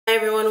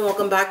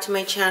welcome back to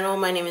my channel.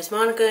 My name is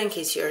Monica. In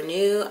case you are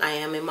new, I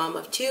am a mom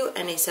of 2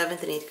 and a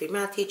 7th and 8th grade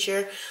math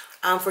teacher.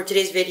 For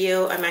today's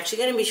video, I'm actually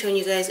going to be showing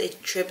you guys a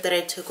trip that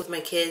I took with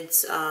my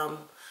kids a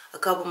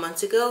couple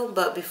months ago.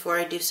 But before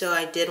I do so,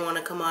 I did want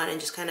to come on and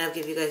just kind of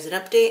give you guys an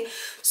update.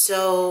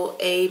 So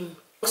long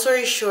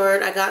story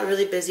short, I got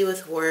really busy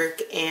with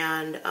work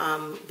and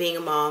being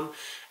a mom.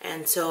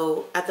 And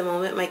so at the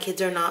moment, my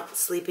kids are not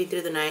sleeping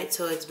through the night.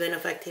 So it's been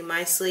affecting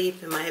my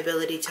sleep and my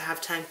ability to have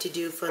time to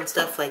do fun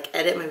stuff like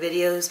edit my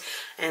videos.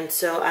 And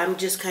so I'm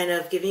just kind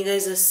of giving you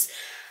guys this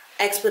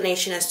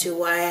explanation as to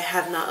why I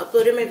have not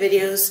uploaded my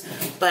videos.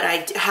 But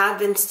I have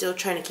been still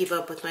trying to keep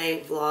up with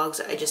my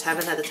vlogs. I just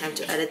haven't had the time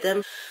to edit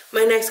them.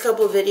 My next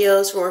couple of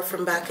videos were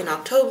from back in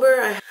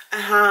October. I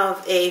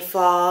have a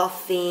fall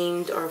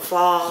themed or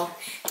fall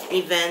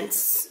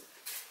events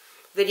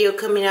video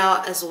coming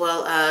out, as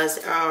well as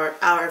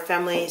our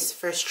family's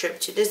first trip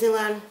to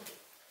Disneyland.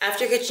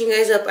 After catching you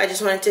guys up, I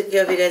just wanted to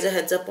give you guys a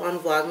heads up on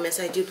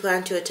Vlogmas. I do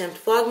plan to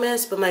attempt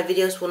Vlogmas, but my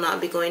videos will not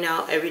be going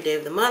out every day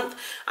of the month.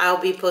 I'll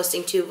be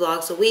posting 2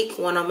 vlogs a week,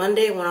 one on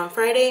Monday, one on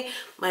Friday.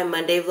 My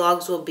Monday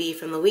vlogs will be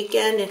from the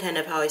weekend and kind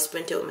of how I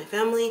spent it with my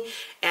family.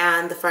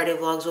 And the Friday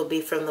vlogs will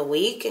be from the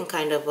week and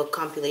kind of a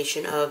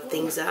compilation of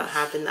things that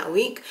happened that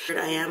week.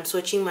 I am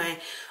switching my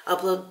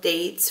upload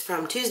dates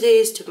from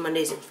Tuesdays to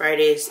Mondays and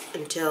Fridays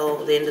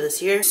until the end of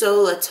this year.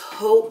 So let's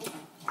hope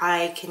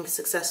I can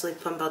successfully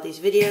pump out these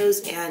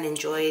videos and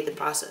enjoy the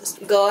process.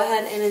 Go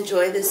ahead and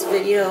enjoy this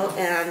video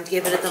and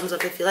give it a thumbs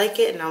up if you like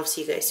it, and I'll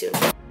see you guys soon.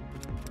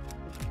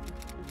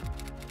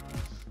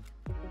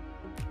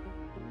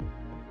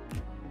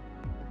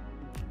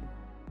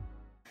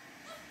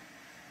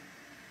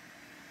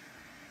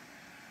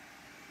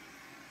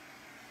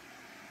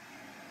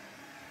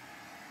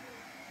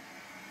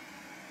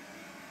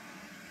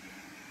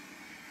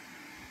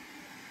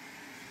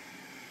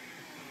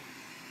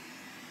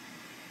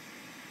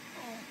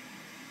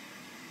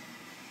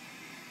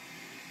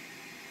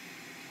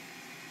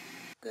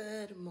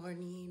 Good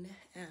morning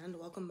and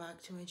welcome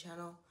back to my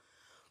channel.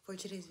 For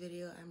today's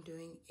video, I'm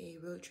doing a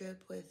road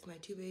trip with my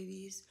 2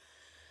 babies.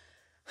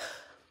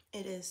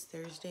 It is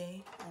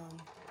Thursday.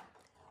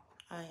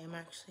 I am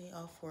actually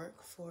off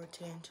work for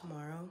today and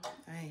tomorrow.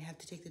 I had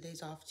to take the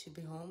days off to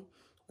be home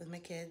with my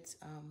kids.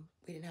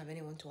 We didn't have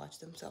anyone to watch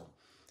them, so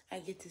I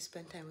get to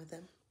spend time with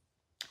them.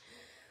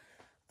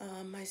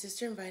 My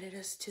sister invited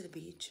us to the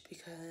beach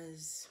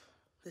because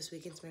this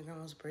weekend's my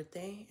grandma's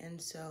birthday, and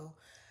so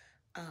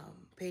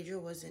Pedro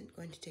wasn't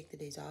going to take the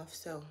days off,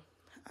 so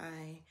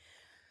I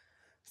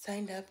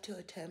signed up to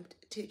attempt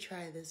to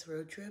try this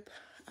road trip.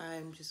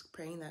 I'm just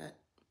praying that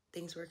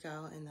things work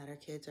out and that our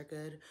kids are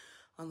good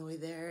on the way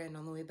there and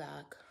on the way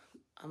back.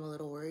 I'm a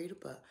little worried,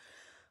 but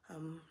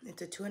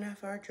it's a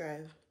 2.5-hour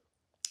drive,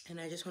 and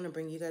I just want to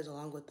bring you guys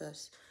along with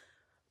us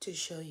to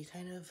show you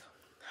kind of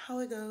how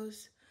it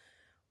goes,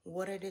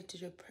 what I did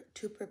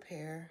to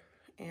prepare,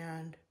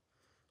 and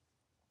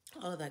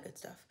all of that good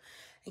stuff.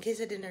 In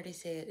case I didn't already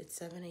say it, it's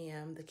 7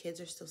 a.m. The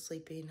kids are still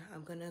sleeping.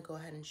 I'm going to go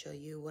ahead and show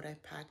you what I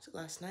packed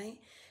last night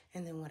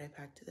and then what I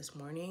packed this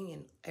morning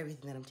and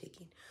everything that I'm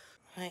taking.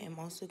 I am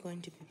also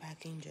going to be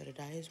packing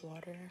Jedediah's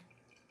water,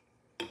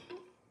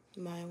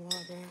 my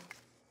water,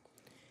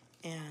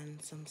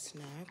 and some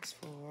snacks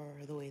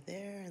for the way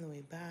there and the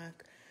way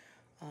back.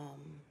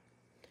 And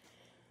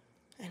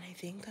I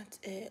think that's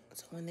it.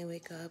 So when they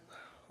wake up,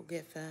 we'll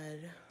get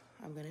fed.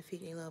 I'm going to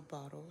feed Ayla a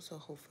bottle, so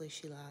hopefully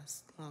she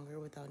lasts longer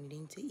without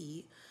needing to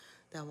eat.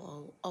 That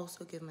will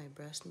also give my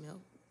breast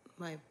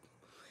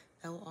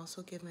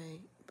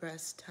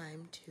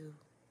time to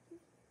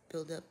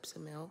build up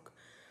some milk.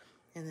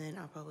 And then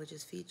I'll probably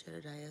just feed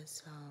Jedediah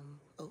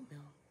some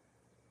oatmeal,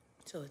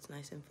 so it's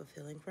nice and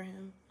fulfilling for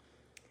him.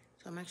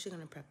 So I'm actually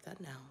going to prep that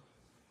now.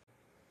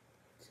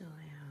 So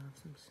I have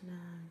some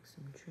snacks,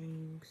 some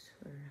drinks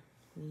for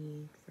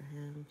me, for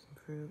him, some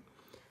fruit,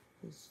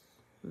 his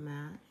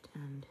mat,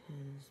 and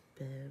his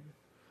bib.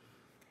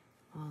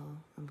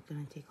 I'm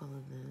gonna take all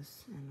of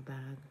this in a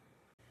bag.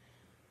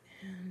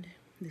 And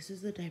this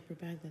is the diaper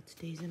bag that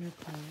stays in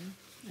our car.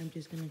 I'm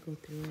just gonna go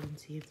through it and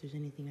see if there's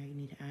anything I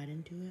need to add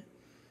into it.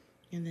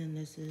 And then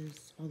this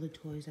is all the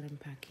toys that I'm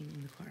packing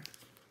in the car.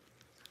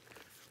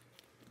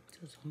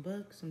 So some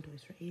books, some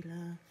toys for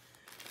Ayla,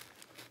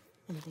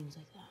 and things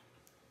like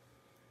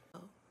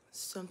that.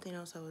 Something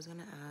else I was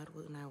gonna add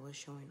when I was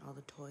showing all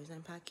the toys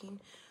I'm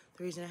packing.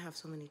 The reason I have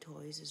so many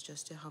toys is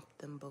just to help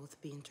them both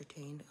be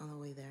entertained on the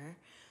way there.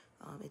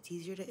 It's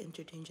easier to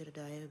entertain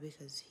Jedediah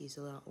because he's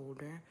a lot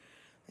older,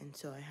 and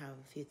so I have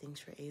a few things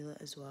for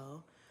Ayla as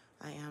well.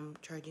 I am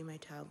charging my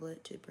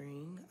tablet to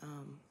bring.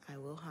 I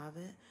will have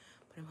it,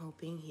 but I'm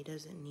hoping he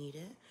doesn't need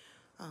it.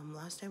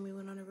 Last time we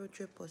went on a road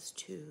trip was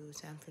to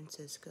San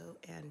Francisco,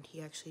 and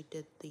he actually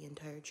did the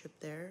entire trip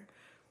there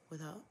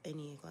without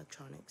any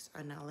electronics,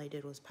 and all I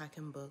did was pack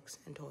him books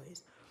and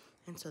toys.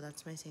 And so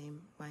that's my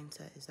same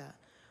mindset, is that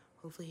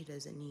hopefully he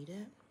doesn't need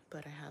it,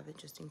 but I have it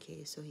just in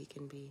case so he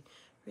can be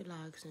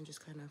relaxed and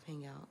just kind of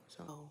hang out.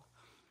 So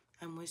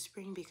I'm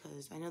whispering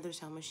because I know there's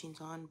sound machines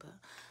on, but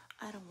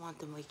I don't want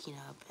them waking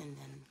up, and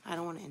then I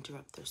don't want to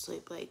interrupt their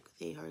sleep. Like,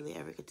 they hardly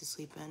ever get to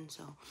sleep in,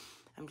 so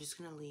I'm just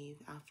gonna leave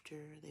after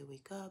they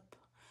wake up.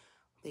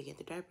 They get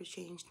the diapers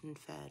changed and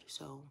fed,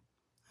 so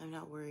I'm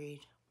not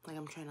worried. Like,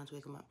 I'm trying not to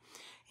wake them up.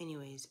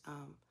 Anyways,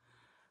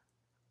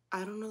 I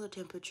don't know the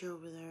temperature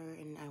over there,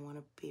 and I want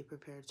to be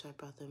prepared, so I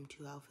brought them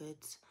 2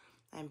 outfits.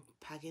 I'm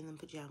packing them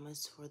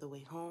pajamas for the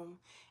way home,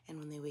 and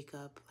when they wake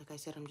up, like I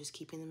said, I'm just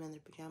keeping them in their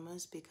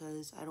pajamas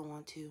because I don't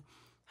want to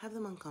have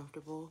them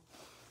uncomfortable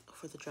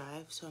for the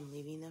drive, so I'm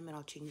leaving them, and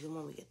I'll change them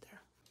when we get there.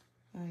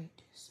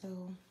 Alright,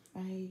 so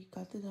I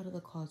got this out of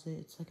the closet.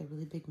 It's like a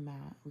really big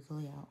mat we can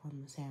lay out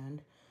on the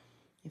sand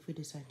if we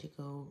decide to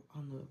go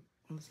on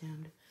the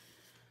sand.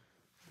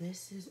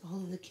 This is all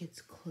of the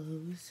kids'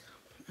 clothes.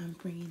 I'm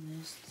bringing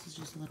this. This is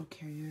just a little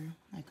carrier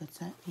I could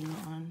set Nina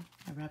on.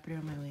 I wrap it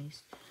around my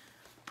waist.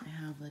 I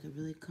have like a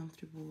really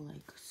comfortable,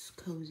 like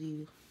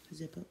cozy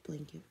zip-up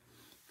blanket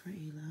for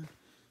Ayla.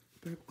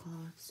 Burp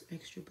cloths,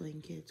 extra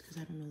blankets because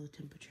I don't know the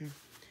temperature.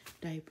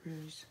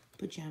 Diapers,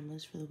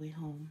 pajamas for the way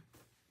home.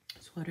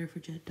 Sweater for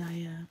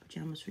Jedediah,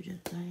 pajamas for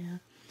Jedediah.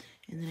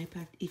 And then I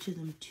packed each of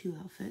them 2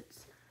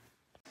 outfits.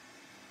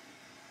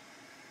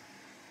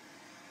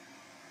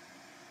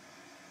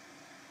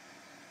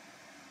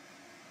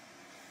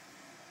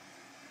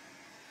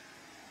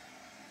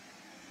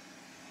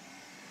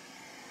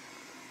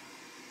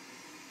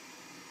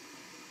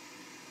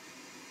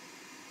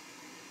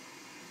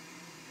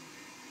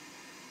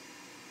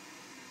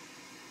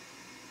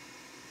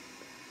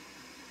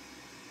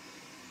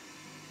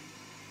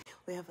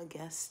 We have a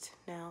guest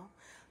now.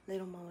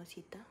 Little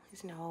Mamacita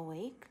is now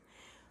awake.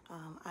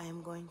 I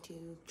am going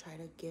to try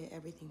to get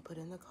everything put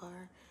in the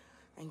car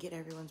and get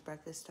everyone's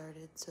breakfast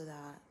started so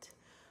that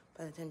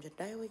by the time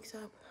Jedediah wakes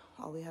up,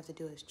 all we have to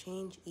do is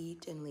change,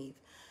 eat, and leave.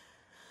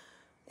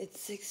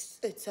 It's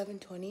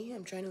 7:20.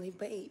 I'm trying to leave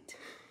by 8.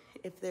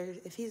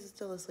 If he's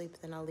still asleep,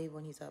 then I'll leave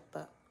when he's up.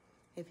 But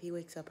if he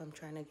wakes up, I'm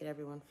trying to get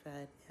everyone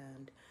fed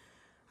and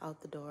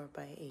out the door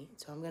by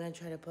 8. So I'm gonna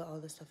try to put all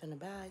the stuff in a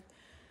bag,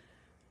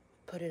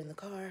 put it in the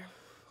car,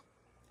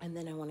 and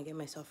then I want to get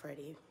myself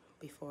ready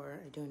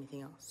before I do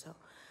anything else. So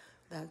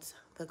that's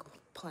the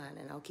plan,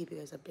 and I'll keep you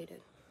guys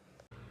updated.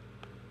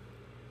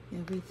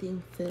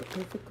 Everything fit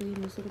perfectly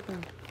in this little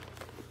bag.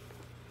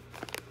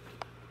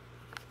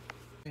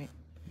 Right,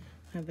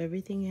 I have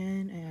everything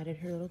in. I added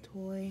her little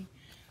toy.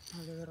 I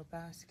have the little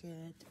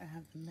basket. I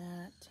have the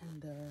mat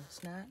and the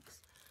snacks,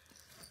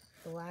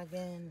 the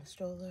wagon, the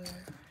stroller,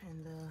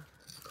 and the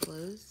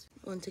clothes.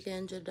 Once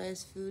again,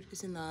 Jedediah's food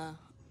is in the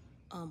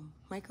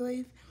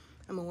microwave.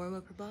 I'm gonna warm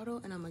up her bottle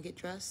and I'm gonna get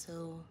dressed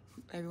so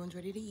everyone's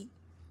ready to eat.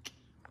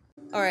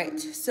 All right,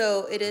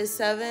 so it is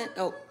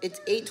it's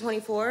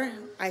 8:24.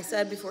 I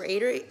said before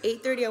 8 or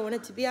 8:30 I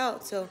wanted to be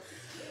out, so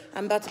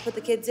I'm about to put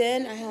the kids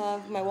in. I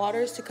have my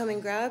waters to come and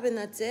grab, and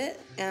that's it.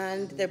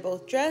 And they're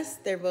both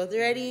dressed, they're both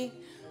ready.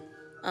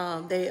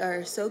 They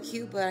are so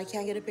cute, but I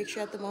can't get a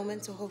picture at the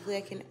moment, so hopefully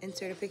I can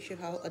insert a picture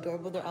of how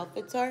adorable their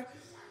outfits are.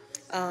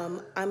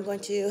 I'm going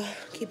to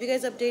keep you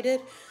guys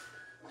updated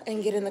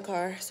and get in the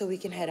car so we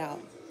can head out.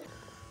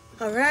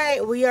 All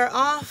right, we are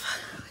off.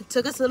 It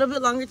took us a little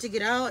bit longer to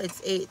get out.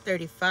 It's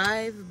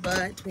 8:35,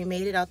 but we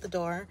made it out the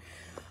door.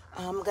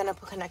 I'm gonna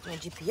connect my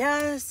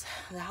GPS.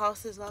 The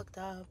house is locked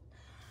up.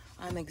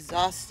 I'm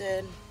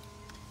exhausted.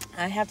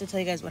 I have to tell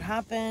you guys what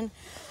happened,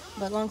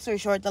 but long story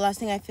short, the last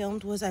thing I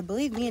filmed was, I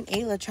believe, me and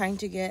Ayla trying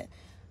to get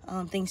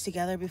things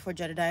together before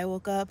Jedediah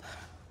woke up.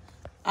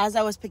 As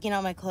I was picking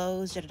out my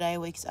clothes, Jedediah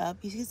wakes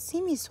up. You can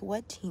see me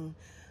sweating.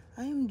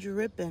 I am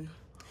dripping.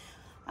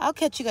 I'll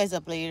catch you guys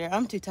up later.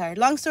 I'm too tired.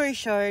 Long story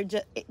short,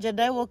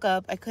 Jedediah woke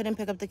up. I couldn't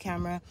pick up the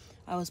camera.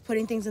 I was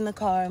putting things in the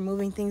car,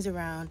 moving things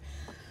around,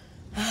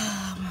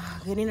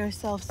 getting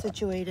ourselves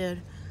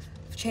situated,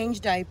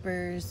 changed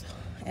diapers,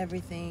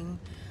 everything.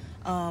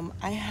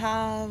 I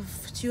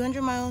have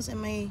 200 miles in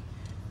my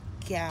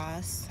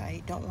gas.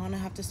 I don't want to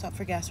have to stop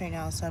for gas right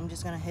now, so I'm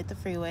just going to hit the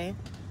freeway.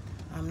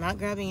 I'm not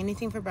grabbing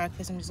anything for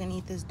breakfast. I'm just going to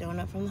eat this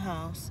donut from the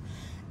house,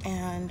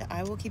 and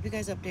I will keep you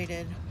guys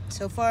updated.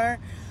 So far,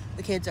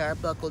 the kids are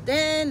buckled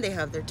in. They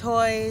have their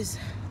toys.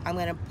 I'm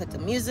going to put the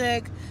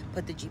music,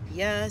 put the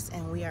GPS,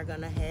 and we are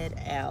going to head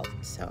out.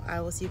 So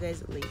I will see you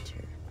guys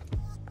later.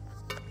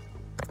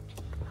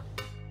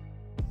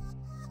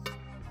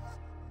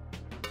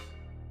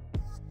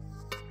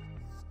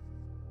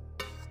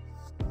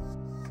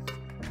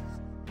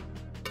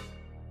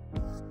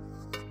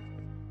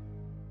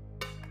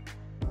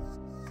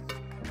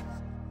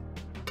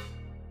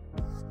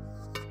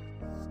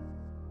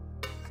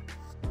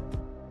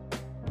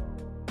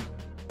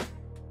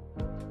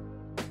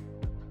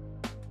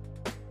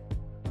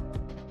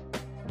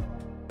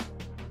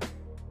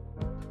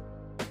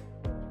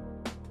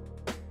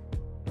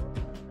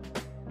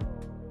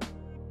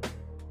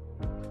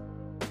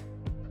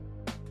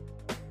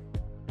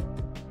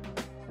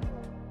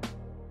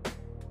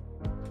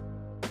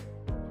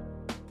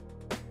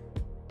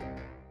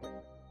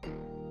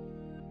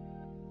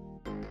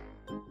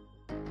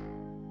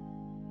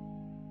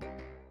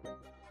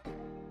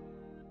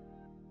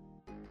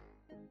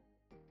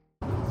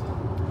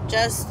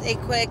 just a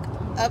quick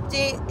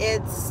update.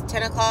 It's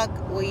 10 o'clock.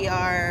 We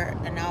are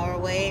an hour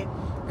away.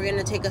 We're going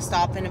to take a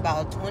stop in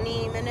about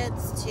 20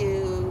 minutes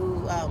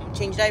to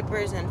change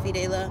diapers and feed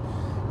Ayla.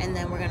 And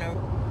then we're going to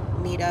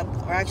meet up.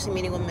 We're actually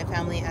meeting with my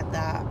family at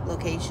that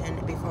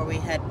location before we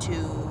head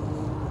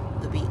to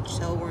the beach.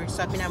 So we're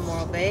stopping at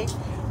Morro Bay.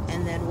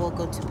 And then we'll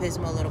go to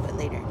Pismo a little bit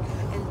later.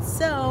 And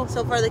so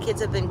far the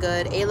kids have been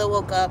good. Ayla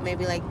woke up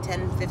maybe like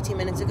 10-15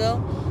 minutes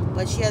ago,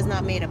 but she has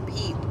not made a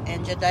peep.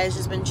 And Jedi's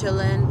just been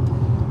chilling,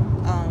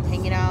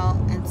 hanging out.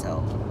 And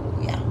so,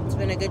 yeah, it's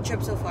been a good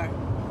trip so far.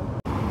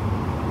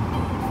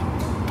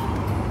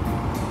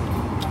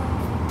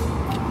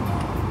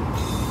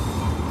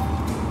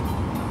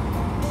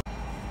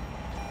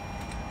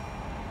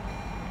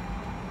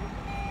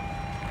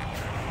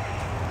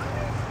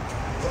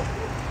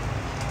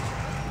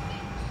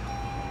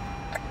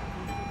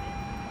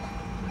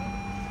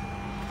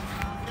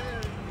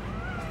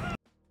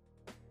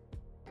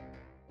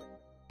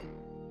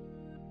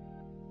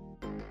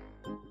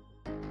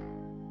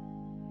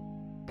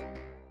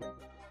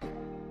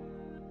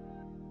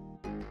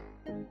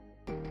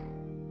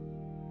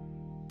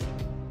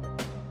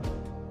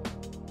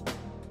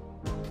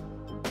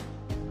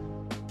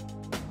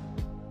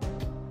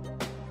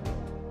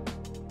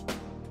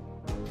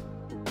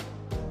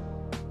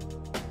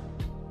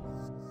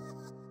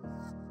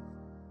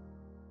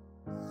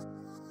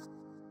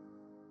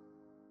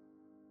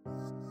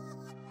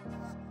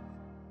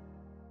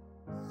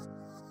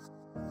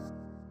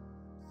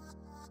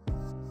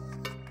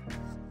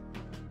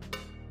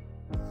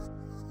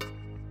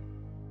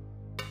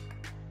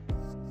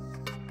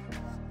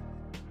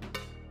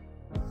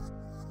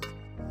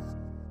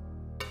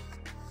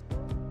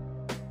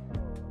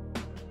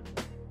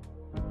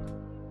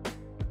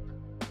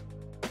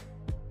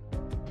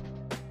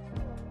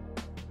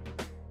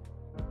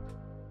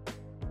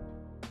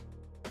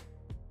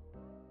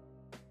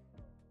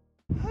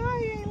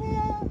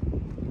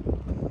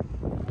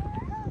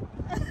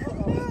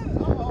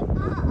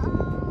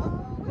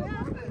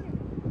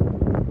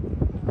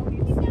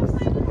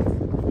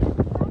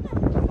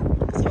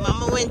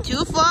 Went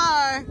too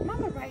far.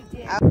 Mama right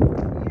there.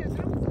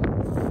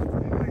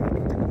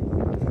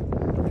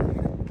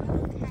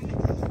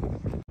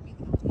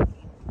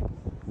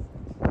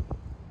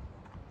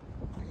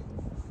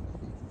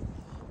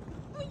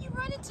 Where you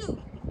running to?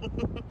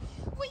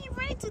 Where you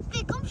running to,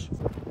 Thickums?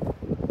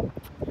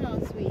 Oh,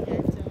 sweet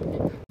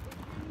handsome.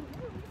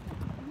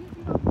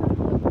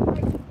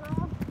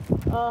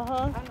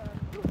 Uh-huh.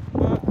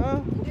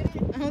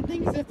 I don't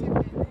think so.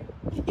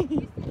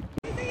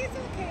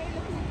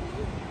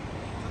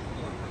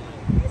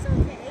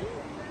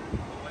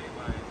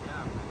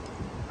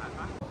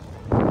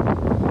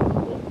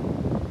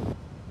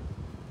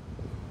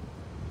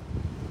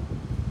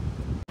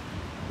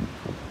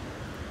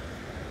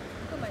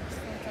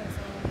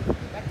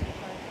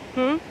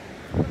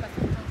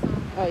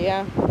 Oh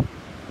yeah,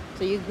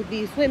 so you could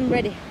be swim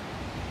ready,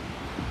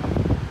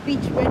 beach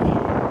ready.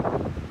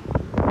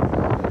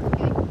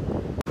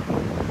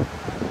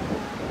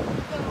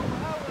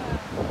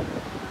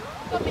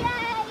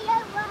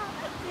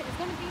 It's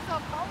gonna be so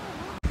cold.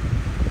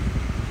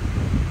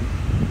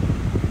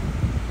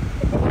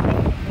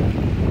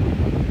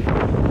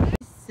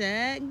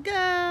 Set, go!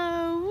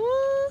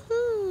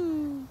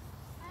 Woohoo!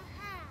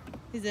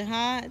 Is it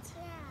hot?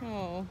 Yeah.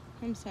 Oh,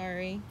 I'm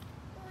sorry.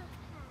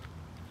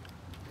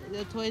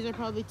 The toys are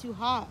probably too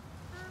hot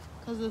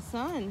because of the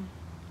sun.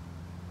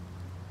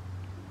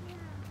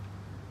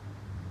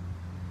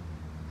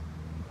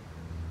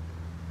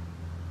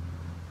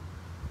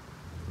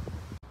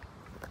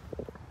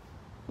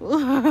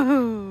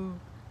 Whoa!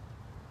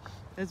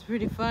 That's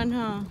pretty fun,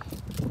 huh?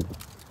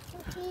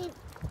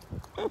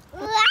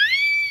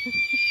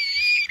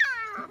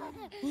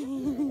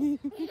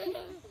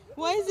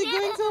 Why is it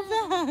going so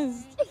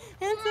fast?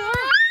 Hands up!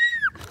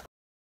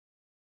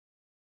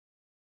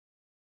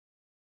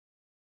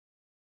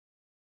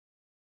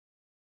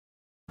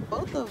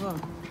 Both of them.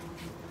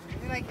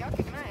 You're like, y'all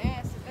kick my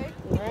ass today.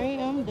 Right,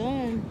 I'm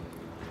done.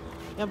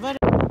 Y'all better.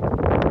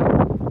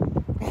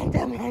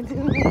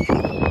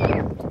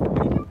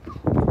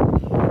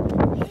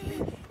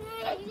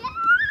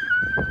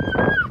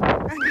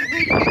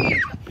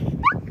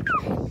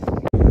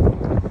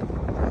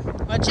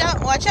 Watch out,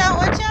 watch out,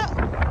 watch out.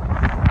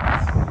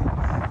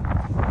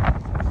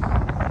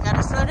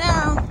 Gotta slow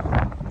down.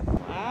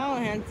 Wow,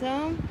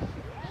 handsome.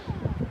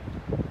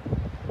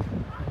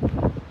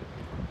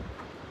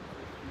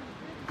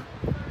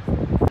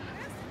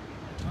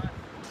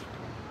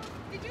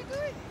 Did you do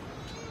it?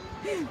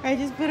 I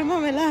just put him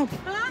on my lap.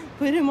 Huh?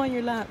 Put him on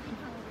your lap.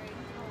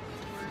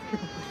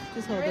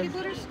 Just hold Ready, him.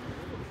 Booters?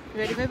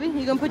 Ready, baby?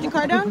 You gonna put your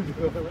car down?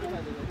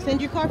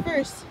 Send your car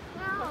first.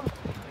 No.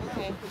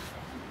 Okay.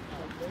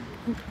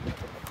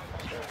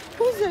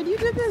 Who said you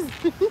did this?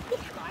 I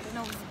didn't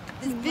know it was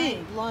this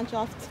big. Launch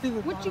off to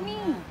the What you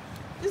mean?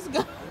 Just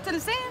go To the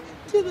sand?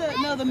 to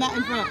the the mat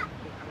in front.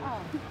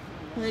 Oh.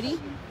 Ready?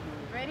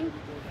 Ready?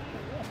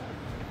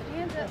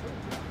 Hands up.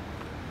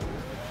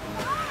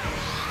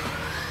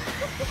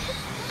 So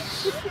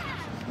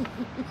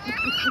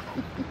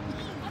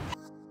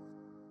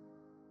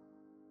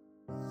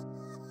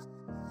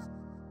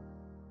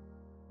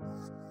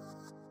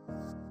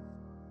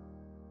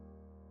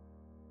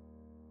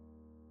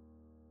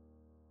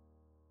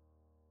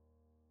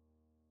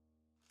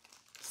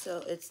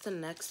it's the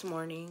next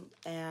morning,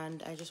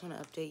 and I just want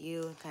to update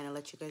you and kind of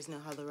let you guys know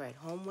how the ride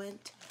home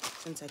went.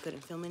 Since I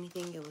couldn't film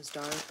anything, it was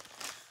dark.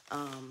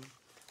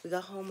 We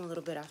got home a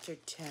little bit after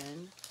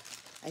 10.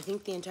 I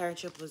think the entire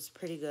trip was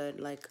pretty good.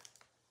 Like,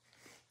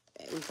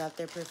 we got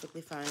there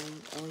perfectly fine.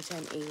 Only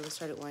time Ayla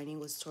started whining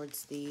was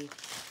towards the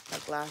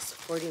last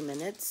 40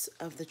 minutes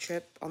of the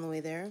trip on the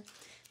way there.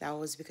 That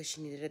was because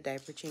she needed a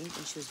diaper change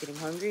and she was getting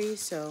hungry.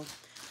 So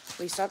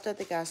we stopped at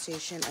the gas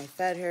station. I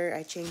fed her,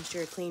 I changed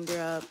her, cleaned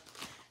her up,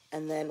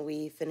 and then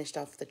we finished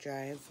off the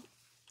drive.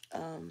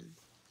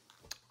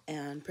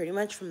 And pretty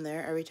much from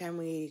there, every time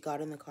we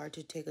got in the car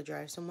to take a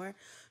drive somewhere,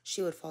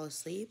 she would fall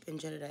asleep, and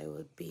Jedediah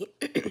would be,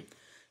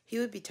 he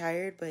would be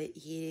tired, but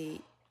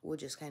he would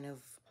just kind of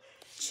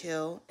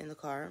chill in the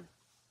car.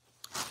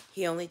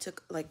 He only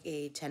took like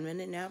a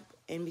 10-minute nap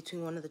in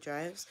between one of the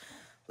drives.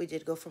 We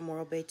did go from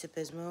Morro Bay to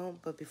Pismo,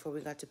 but before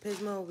we got to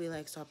Pismo, we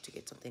stopped to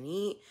get something to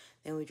eat.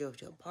 Then we drove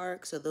to a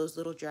park. So those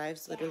little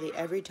drives, literally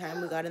every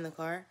time we got in the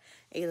car,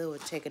 Ayla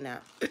would take a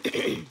nap.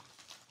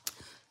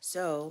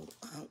 So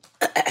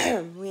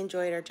we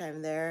enjoyed our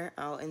time there.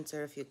 I'll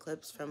insert a few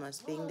clips from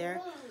us being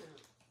there.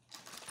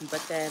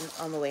 But then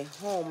on the way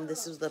home,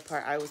 this was the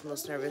part I was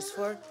most nervous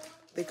for,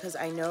 because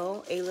I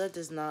know Ayla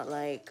does not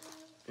like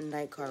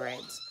night car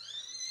rides.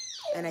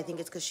 And I think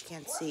it's because she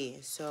can't see.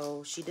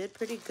 So she did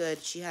pretty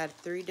good. She had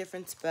 3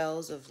 different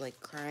spells of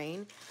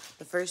crying.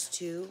 The first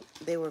 2,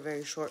 they were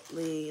very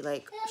shortly,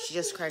 she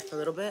just cried for a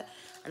little bit.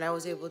 And I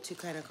was able to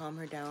kind of calm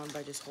her down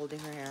by just holding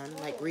her hand,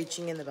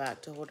 reaching in the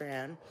back to hold her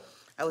hand.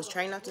 I was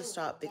trying not to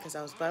stop because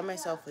I was by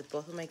myself with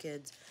both of my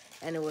kids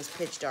and it was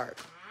pitch dark.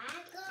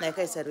 Like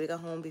I said, we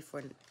got home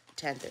before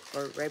 10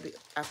 or right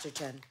after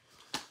 10.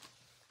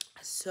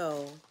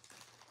 So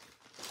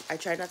I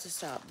tried not to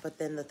stop, but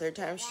then the 3rd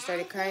time she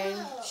started crying,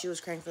 she was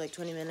crying for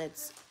 20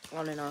 minutes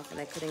on and off, and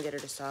I couldn't get her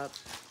to stop.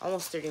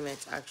 Almost 30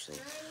 minutes, actually.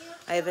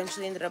 I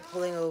eventually ended up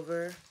pulling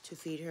over to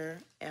feed her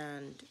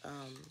and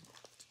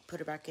put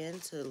her back in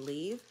to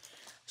leave.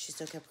 She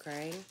still kept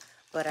crying,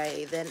 but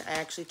I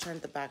actually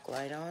turned the back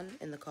light on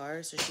in the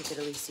car so she could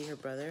at least see her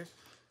brother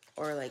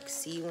or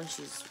see when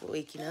she's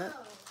waking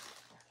up.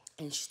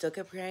 And she still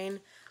kept crying.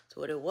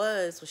 So what it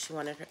was she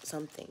wanted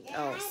something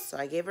else. So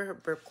I gave her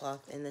burp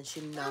cloth, and then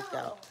she knocked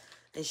out.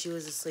 And she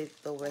was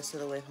asleep the rest of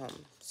the way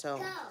home. So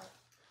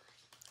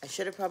I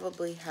should have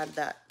probably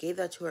gave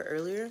that to her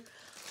earlier.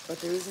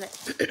 But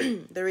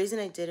the reason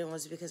I didn't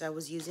was because I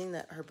was using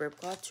her burp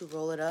cloth to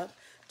roll it up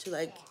to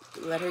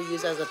let her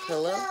use as a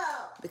pillow.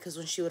 Because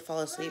when she would fall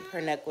asleep,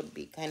 her neck would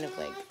be kind of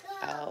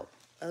out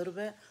a little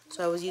bit.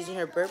 So I was using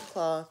her burp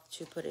cloth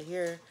to put it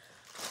here.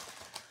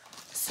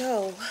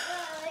 So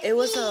it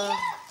was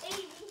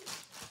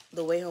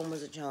the way home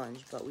was a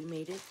challenge, but we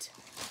made it.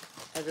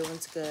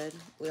 Everyone's good.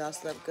 We all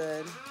slept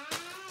good.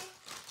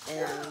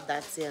 And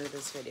that's the end of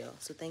this video.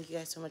 So thank you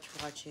guys so much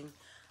for watching.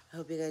 I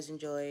hope you guys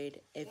enjoyed.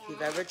 If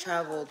you've ever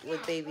traveled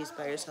with babies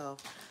by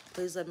yourself,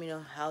 please let me know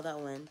how that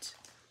went.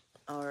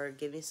 Or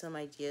give me some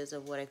ideas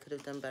of what I could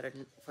have done better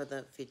for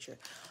the future.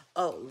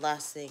 Oh,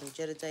 last thing.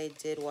 Jedediah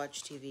did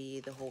watch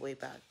TV the whole way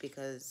back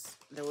because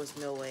there was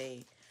no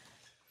way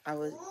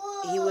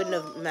he wouldn't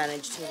have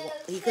managed to.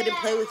 He couldn't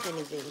play with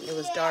anything. It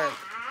was dark.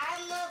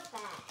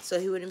 So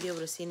he wouldn't be able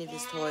to see any of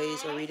his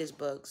toys or read his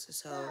books.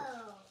 So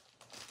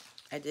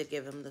I did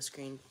give him the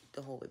screen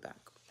the whole way back.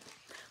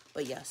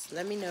 But yes,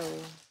 let me know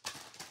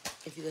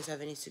if you guys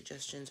have any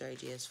suggestions or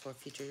ideas for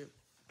future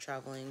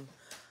traveling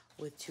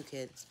with 2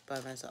 kids by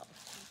myself.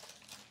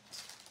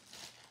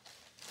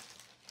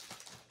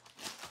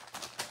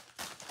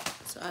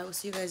 So I will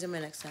see you guys in my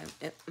next time.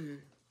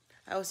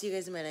 I will see you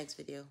guys in my next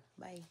video.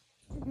 Bye.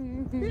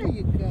 There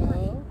you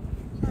go.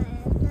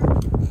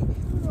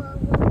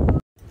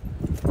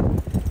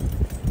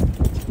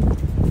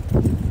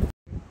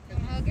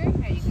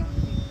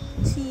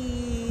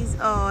 Cheese.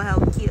 Oh, how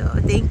cute.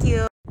 Thank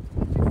you.